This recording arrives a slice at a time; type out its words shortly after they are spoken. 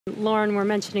Lauren were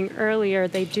mentioning earlier,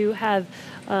 they do have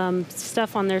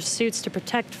stuff on their suits to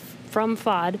protect from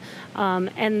FOD,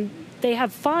 and they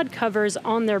have FOD covers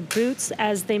on their boots,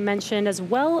 as they mentioned, as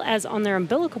well as on their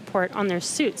umbilical port on their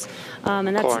suits. And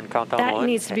that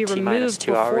needs to be removed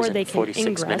before they can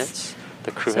ingress. Minutes.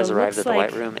 The crew has arrived at the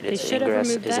White Room, and its ingress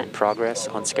is in progress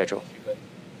on schedule.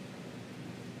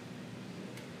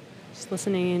 Just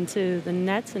listening into the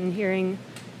nets and hearing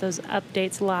those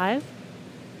updates live.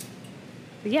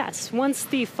 But yes, once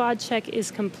the FOD check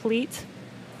is complete,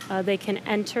 they can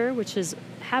enter, which is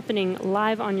happening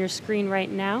live on your screen right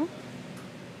now.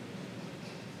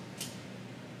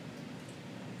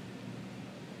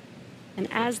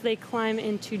 And as they climb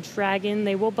into Dragon,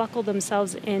 they will buckle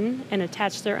themselves in and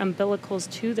attach their umbilicals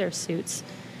to their suits.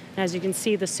 And as you can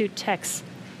see, the suit techs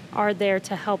are there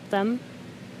to help them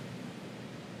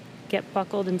get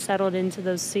buckled and settled into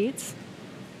those seats.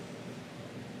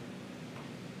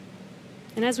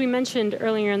 And as we mentioned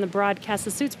earlier in the broadcast,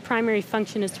 the suit's primary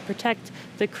function is to protect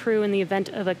the crew in the event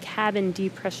of a cabin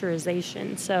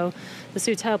depressurization. So the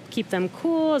suits help keep them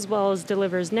cool, as well as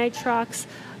delivers nitrox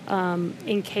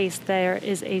in case there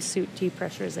is a suit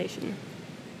depressurization.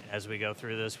 As we go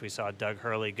through this, we saw Doug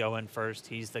Hurley go in first.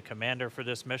 He's the commander for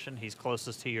this mission. He's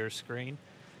closest to your screen.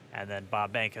 And then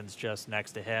Bob Bankin's just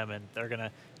next to him, and they're going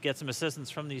to get some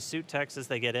assistance from these suit techs as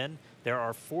they get in. There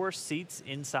are 4 seats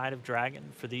inside of Dragon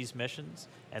for these missions,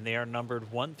 and they are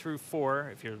numbered 1 through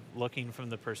 4 if you're looking from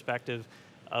the perspective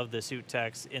of the suit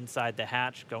techs inside the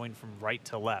hatch, going from right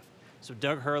to left. So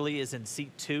Doug Hurley is in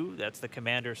seat 2, that's the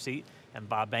commander seat, and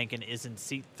Bob Bankin is in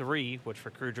seat 3, which for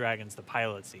Crew Dragon's the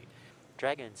pilot seat.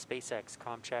 Dragon, SpaceX,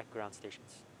 comm check, ground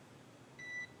stations.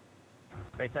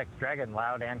 SpaceX Dragon,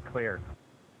 loud and clear.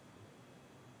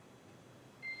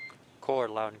 Core,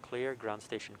 loud and clear. Ground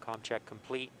station comm check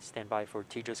complete. Stand by for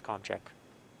Tejas comm check.